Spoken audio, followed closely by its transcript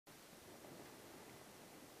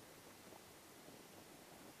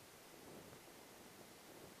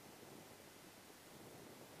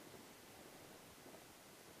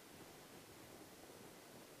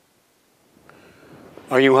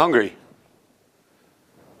Are you hungry?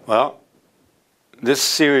 Well, this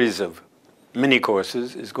series of mini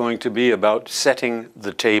courses is going to be about setting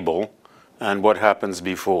the table and what happens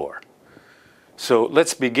before. So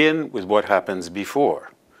let's begin with what happens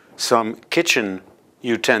before. Some kitchen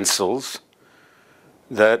utensils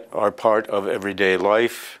that are part of everyday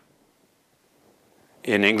life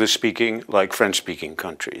in English-speaking like French-speaking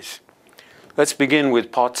countries. Let's begin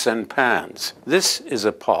with pots and pans. This is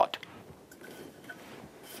a pot.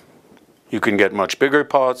 You can get much bigger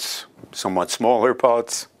pots, somewhat smaller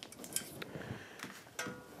pots.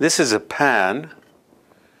 This is a pan.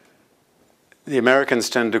 The Americans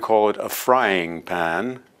tend to call it a frying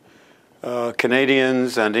pan.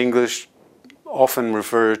 Canadians and English often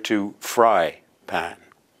refer to fry pan.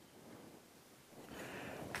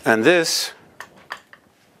 And this,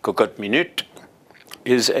 cocotte minute,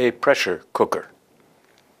 is a pressure cooker.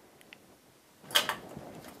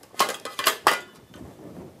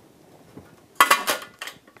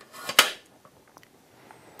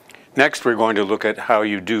 Next, we're going to look at how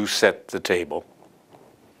you do set the table.